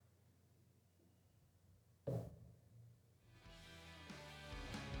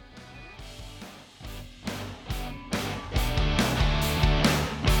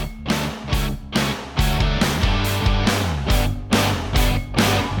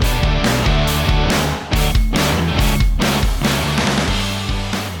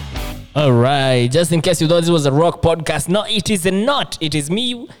right. Just in case you thought this was a rock podcast, no, it is not. It is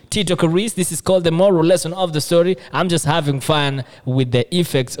me, Tito Caris. This is called the moral lesson of the story. I'm just having fun with the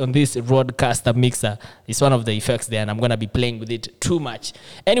effects on this Rodecaster mixer. It's one of the effects there, and I'm going to be playing with it too much.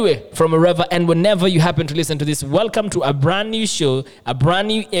 Anyway, from wherever and whenever you happen to listen to this, welcome to a brand new show, a brand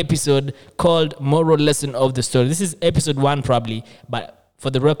new episode called Moral Lesson of the Story. This is episode 1 probably, but for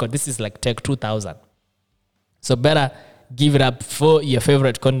the record, this is like Tech 2000. So better give it up for your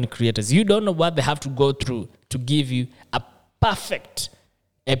favorite content creators. You don't know what they have to go through to give you a perfect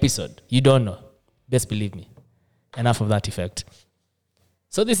episode. You don't know. Best believe me. Enough of that effect.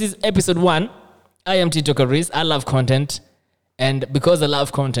 So this is episode 1. I am Tito Caris. I love content. And because I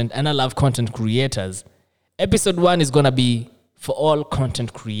love content and I love content creators, episode 1 is going to be for all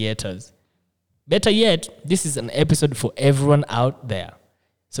content creators. Better yet, this is an episode for everyone out there.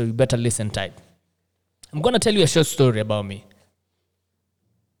 So you better listen tight. I'm going to tell you a short story about me.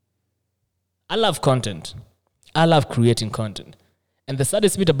 I love content. I love creating content. And the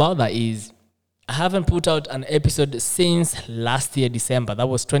saddest bit about that is I haven't put out an episode since last year, December. That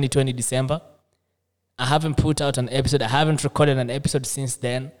was 2020, December. I haven't put out an episode. I haven't recorded an episode since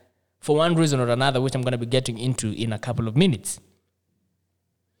then for one reason or another, which I'm going to be getting into in a couple of minutes.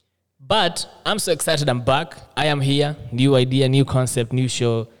 But I'm so excited I'm back. I am here. New idea, new concept, new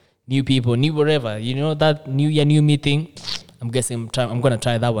show. New people, new whatever. You know that new year, new me thing? I'm guessing I'm going to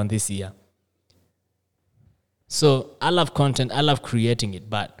try that one this year. So I love content. I love creating it,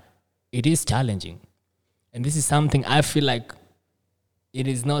 but it is challenging. And this is something I feel like it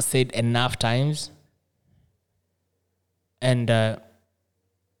is not said enough times. And it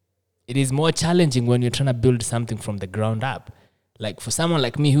is more challenging when you're trying to build something from the ground up. Like for someone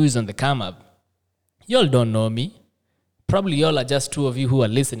like me who is on the come up, y'all don't know me. Probably y'all are just two of you who are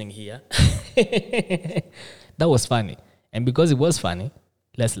listening here. That was funny. And because it was funny,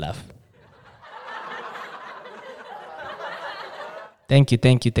 let's laugh. Thank you.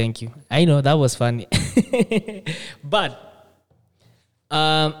 I know that was funny. But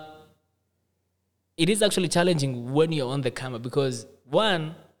it is actually challenging when you're on the camera because,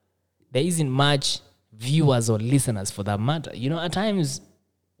 one, there isn't much viewers or listeners for that matter. You know, at times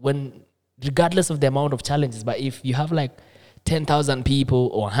when... regardless of the amount of challenges, but if you have like 10,000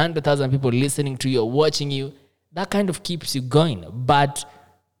 people or 100,000 people listening to you or watching you, that kind of keeps you going. But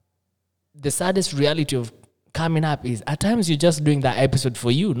the saddest reality of coming up is at times you're just doing that episode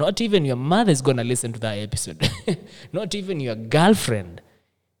for you. Not even your mother is going to listen to that episode. Not even your girlfriend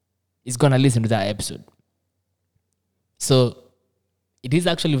is going to listen to that episode. So it is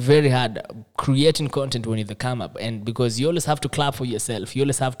actually very hard creating content when you come up. And because you always have to clap for yourself. You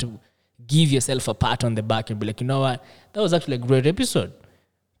always have to give yourself a pat on the back and be like, you know what? That was actually a great episode.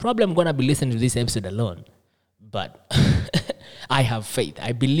 Probably I'm going to be listening to this episode alone. But I have faith.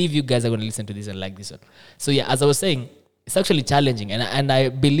 I believe you guys are going to listen to this and like this one. So yeah, as I was saying, it's actually challenging. And I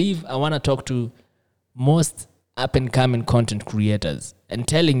believe I want to talk to most up-and-coming content creators and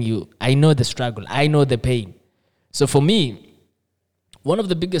telling you, I know the struggle. I know the pain. So for me, one of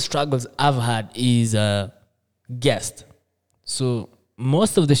the biggest struggles I've had is guest. So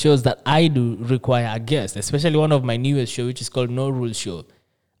most of the shows that I do require a guest, especially one of my newest show, which is called No Rules Show.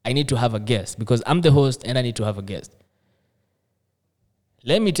 I need to have a guest because I'm the host and I need to have a guest.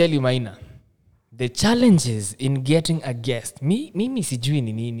 Let me tell you, Maina, the challenges in getting a guest. Mimi sijui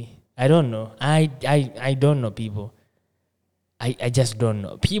ni nini. I don't know. I don't know people. I just don't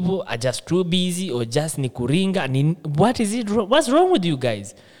know. People are just too busy or just ni kuringa. What is it? What's wrong with you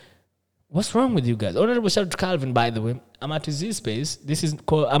guys? What's wrong with you guys? Honorable shout out to Calvin, by the way. I'm at his space. This is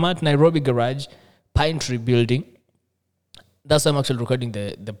called, I'm at Nairobi Garage, Pine Tree Building. That's why I'm actually recording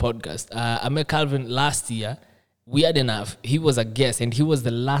the podcast. I met Calvin last year. Weird enough, he was a guest, and he was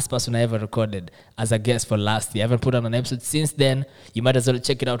the last person I ever recorded as a guest for last year. I haven't put on an episode since then. You might as well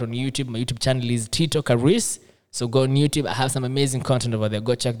check it out on YouTube. My YouTube channel is Tito Caris. So go on YouTube. I have some amazing content over there.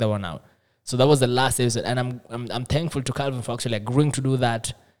 Go check that one out. So that was the last episode, and I'm thankful to Calvin for actually agreeing to do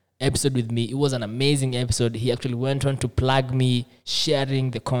that episode with me. It was an amazing episode. He actually went on to plug me, sharing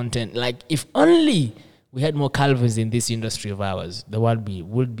the content. Like, if only we had more Calvins in this industry of ours, the world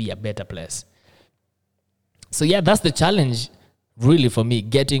would be a better place. So yeah, that's the challenge really for me,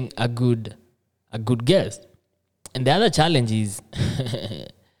 getting a good guest. And the other challenge is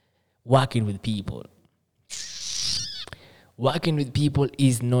working with people. Working with people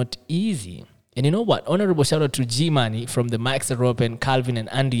is not easy. And you know what? Honorable shout out to G-Money from the Mics Are Open, Calvin and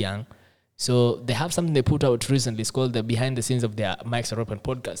Andy Young. So they have something they put out recently. It's called the Behind the Scenes of their Mics Are Open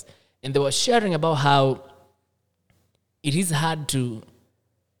podcast. And they were sharing about how it is hard to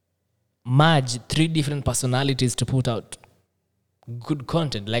merge 3 different personalities to put out good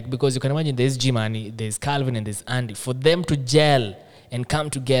content. Like, because you can imagine there's G-Money, there's Calvin, and there's Andy. For them to gel and come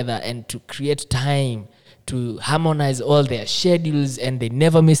together and to create time to harmonize all their schedules, and they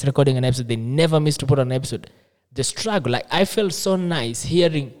never miss recording an episode, they never miss to put on an episode. The struggle, like, I felt so nice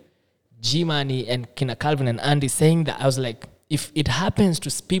hearing G-Money and Kina Calvin and Andy saying that. I was like, if it happens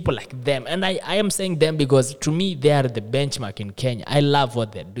to people like them, and I am saying them because to me, they are the benchmark in Kenya. I love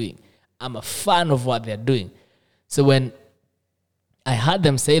what they're doing. I'm a fan of what they're doing. So when I heard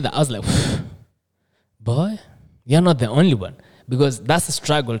them say that, I was like, boy, you're not the only one. Because that's a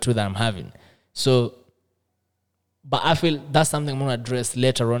struggle too that I'm having. So, but I feel that's something I'm going to address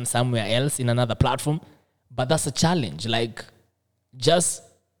later on somewhere else in another platform. But that's a challenge. Like, just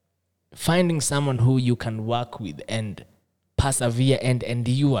finding someone who you can work with and persevere and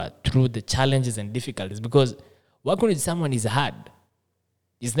endure through the challenges and difficulties. Because working with someone is hard.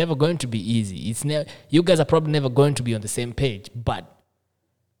 It's never going to be easy. You guys are probably never going to be on the same page. But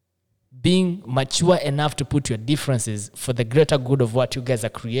being mature enough to put your differences for the greater good of what you guys are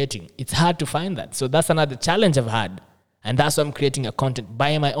creating, it's hard to find that. So that's another challenge I've had. And that's why I'm creating a content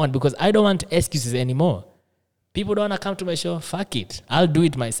by my own, because I don't want excuses anymore. People don't want to come to my show. Fuck it. I'll do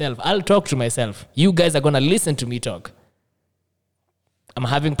it myself. I'll talk to myself. You guys are going to listen to me talk. I'm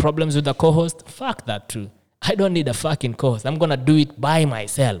having problems with the co-host. Fuck that too. I don't need a fucking co-host. I'm going to do it by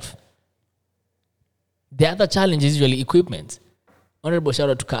myself. The other challenge is usually equipment. Honorable shout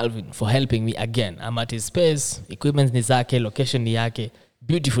out to Calvin for helping me again. I'm at his space. Equipment ni zake, location ni yake.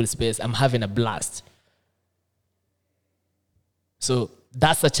 Beautiful space. I'm having a blast. So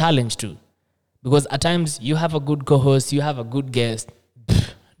that's a challenge too. Because at times you have a good co-host, you have a good guest,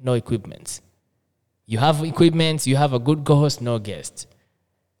 no equipment. You have equipment, you have a good co-host, no guest.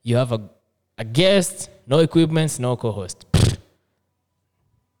 You have a guest, no equipment, no co-host.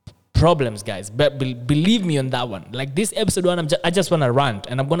 Problems, guys. But believe me on that one. Like, this episode one, I just want to rant.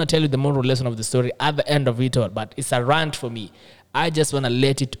 And I'm going to tell you the moral lesson of the story at the end of it all. But it's a rant for me. I just want to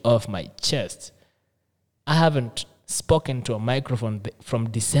let it off my chest. I haven't spoken to a microphone from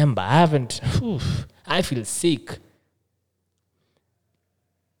December. I feel sick.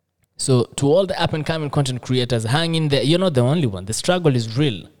 So to all the up and coming content creators, hang in there. You're not the only one. The struggle is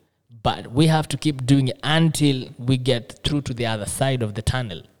real. But we have to keep doing it until we get through to the other side of the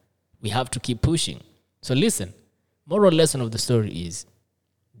tunnel. We have to keep pushing. So listen, moral lesson of the story is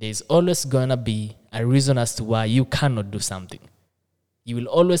there's always going to be a reason as to why you cannot do something. You will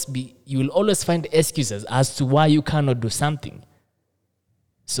always find excuses as to why you cannot do something.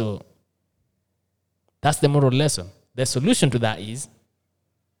 So that's the moral lesson. The solution to that is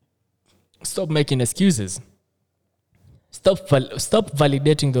stop making excuses. Stop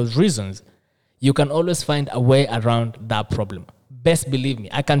validating those reasons. You can always find a way around that problem. Best believe me,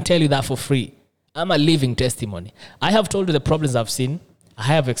 I can tell you that for free. I'm a living testimony. I have told you the problems I've seen, I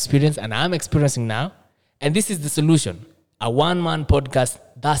have experienced, and I'm experiencing now. And this is the solution. A one-man podcast,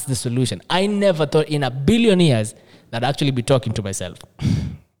 that's the solution. I never thought in a billion years that I'd actually be talking to myself.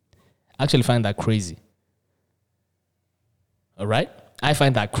 I actually find that crazy. All right? I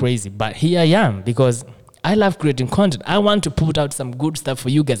find that crazy. But here I am because I love creating content. I want to put out some good stuff for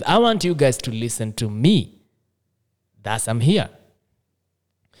you guys. I want you guys to listen to me. That's I'm here.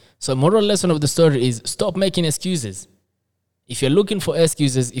 So moral lesson of the story is stop making excuses. If you're looking for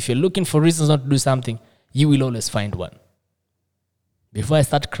excuses, if you're looking for reasons not to do something, you will always find one. Before I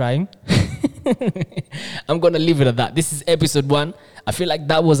start crying, I'm going to leave it at that. This is episode 1. I feel like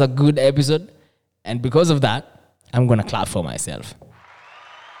that was a good episode. And because of that, I'm going to clap for myself.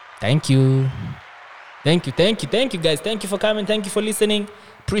 Thank you. Thank you guys. Thank you for coming. Thank you for listening.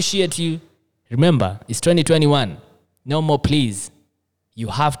 Appreciate you. Remember, it's 2021. No more please. You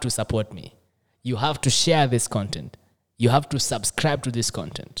have to support me. You have to share this content. You have to subscribe to this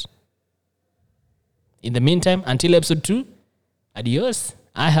content. In the meantime, until episode 2, adios.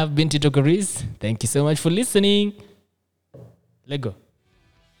 I have been Tito Gariz. Thank you so much for listening. Let's go.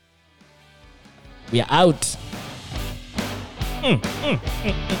 We are out.